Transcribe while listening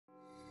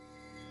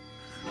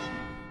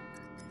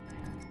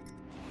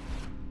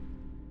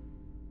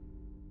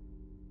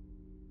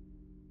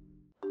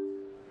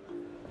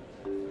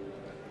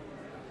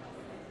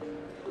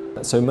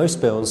So most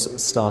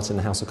bills start in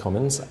the House of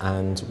Commons,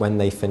 and when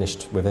they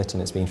finished with it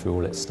and it's been through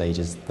all its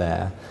stages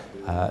there,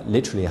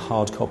 literally a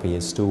hard copy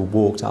is still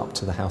walked up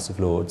to the House of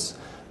Lords,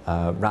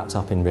 wrapped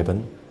up in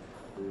ribbon.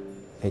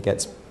 It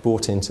gets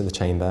brought into the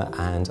chamber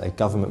and a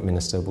government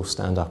minister will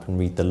stand up and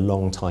read the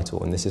long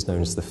title, and this is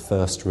known as the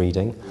first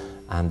reading,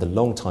 and the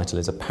long title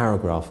is a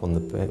paragraph on the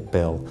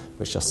bill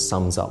which just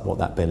sums up what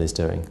that bill is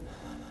doing.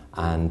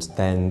 And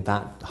then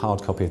that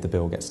hard copy of the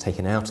bill gets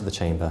taken out of the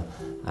chamber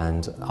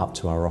and up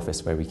to our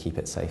office where we keep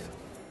it safe.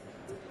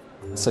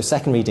 So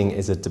second reading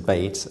is a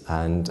debate,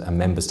 and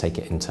members take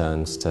it in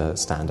turns to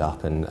stand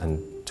up and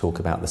talk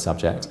about the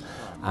subject.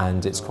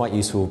 And it's quite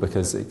useful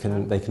because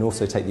they can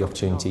also take the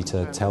opportunity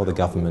to tell the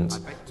government,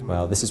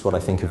 well, this is what I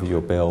think of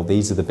your bill,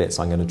 these are the bits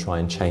I'm going to try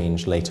and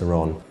change later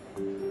on.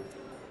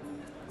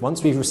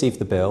 Once we've received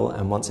the bill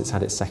and once it's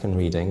had its second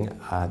reading,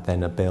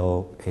 then a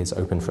bill is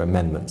open for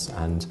amendments,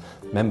 and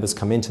members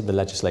come into the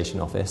legislation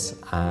office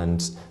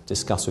and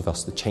discuss with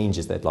us the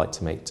changes they'd like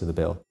to make to the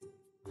bill.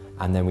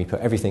 And then we put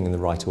everything in the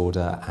right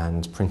order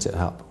and print it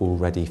up all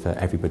ready for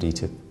everybody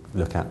to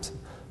look at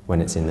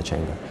when it's in the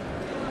chamber.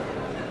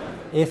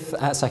 If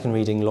at second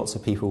reading lots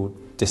of people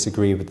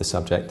disagree with the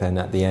subject, then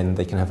at the end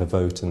they can have a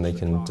vote and they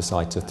can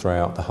decide to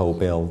throw out the whole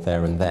bill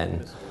there and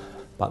then.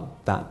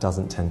 But that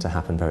doesn't tend to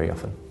happen very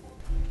often.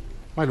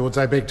 My Lords,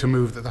 I beg to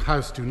move that the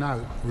House do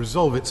now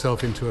resolve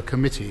itself into a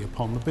committee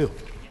upon the bill.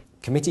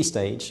 Committee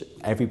stage,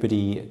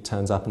 everybody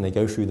turns up and they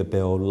go through the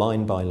bill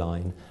line by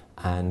line,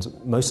 and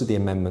most of the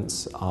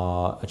amendments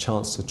are a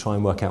chance to try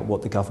and work out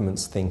what the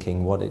government's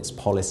thinking, what its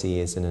policy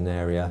is in an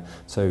area.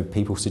 So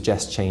people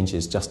suggest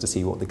changes just to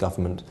see what the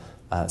government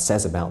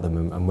says about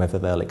them and whether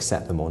they'll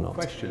accept them or not.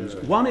 Questions.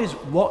 One is,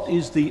 what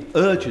is the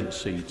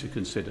urgency to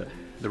consider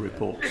the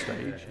report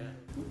stage?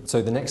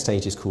 So the next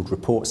stage is called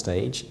report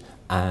stage,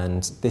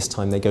 and this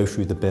time they go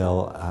through the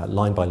bill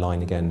line by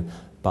line again,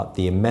 but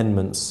the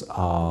amendments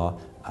are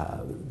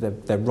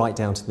they're right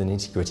down to the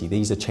nitty-gritty.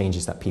 These are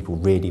changes that people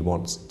really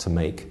want to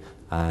make,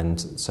 and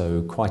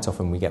so quite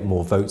often we get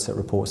more votes at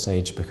report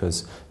stage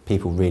because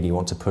people really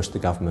want to push the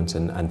government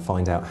and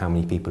find out how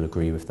many people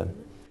agree with them.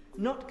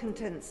 Not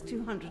contents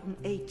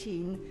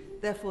 218,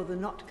 therefore the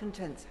not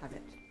contents have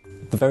it.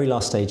 The very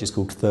last stage is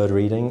called third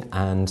reading,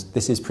 and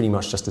this is pretty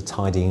much just a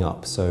tidying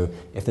up. So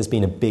if there's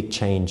been a big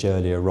change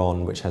earlier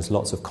on which has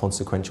lots of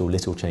consequential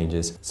little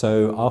changes,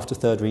 so after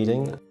third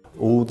reading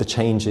all the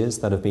changes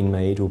that have been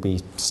made will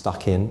be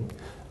stuck in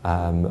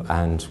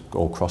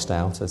or crossed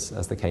out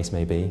as the case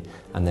may be,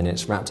 and then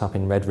it's wrapped up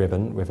in red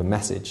ribbon with a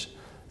message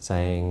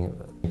saying,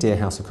 "Dear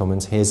House of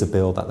Commons, here's a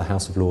bill that the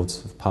House of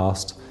Lords have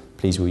passed,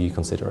 please will you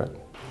consider it?"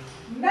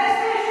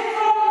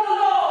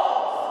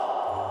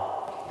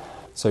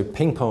 So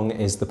ping pong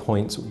is the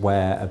point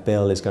where a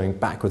bill is going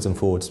backwards and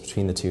forwards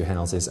between the two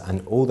houses,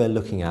 and all they're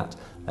looking at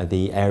are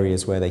the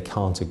areas where they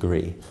can't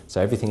agree.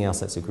 So everything else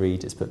that's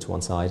agreed is put to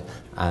one side,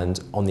 and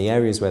on the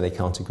areas where they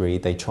can't agree,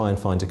 they try and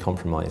find a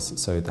compromise.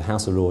 So the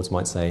House of Lords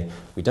might say,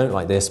 "We don't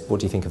like this,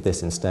 what do you think of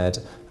this instead?"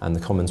 And the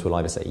Commons will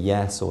either say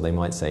yes, or they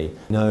might say,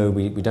 "No,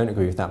 we don't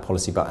agree with that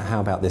policy, but how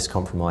about this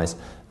compromise?"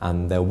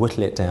 And they'll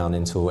whittle it down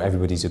until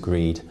everybody's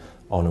agreed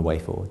on a way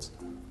forwards.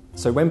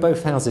 So when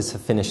both houses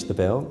have finished the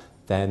bill,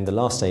 then the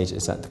last stage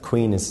is that the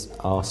Queen is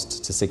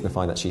asked to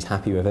signify that she's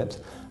happy with it,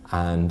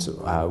 and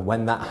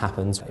when that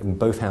happens, in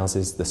both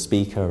houses the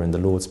Speaker and the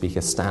Lord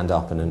Speaker stand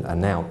up and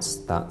announce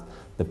that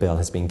the bill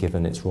has been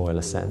given its royal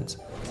assent.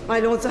 My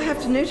Lords, I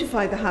have to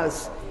notify the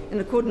House, in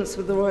accordance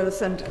with the Royal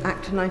Assent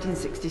Act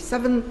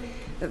 1967,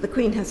 that the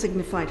Queen has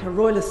signified her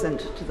royal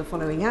assent to the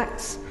following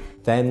acts.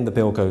 Then the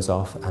bill goes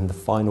off and the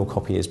final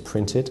copy is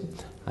printed,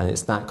 and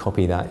it's that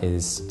copy that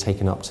is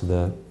taken up to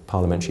the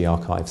Parliamentary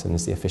Archives and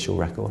is the official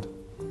record.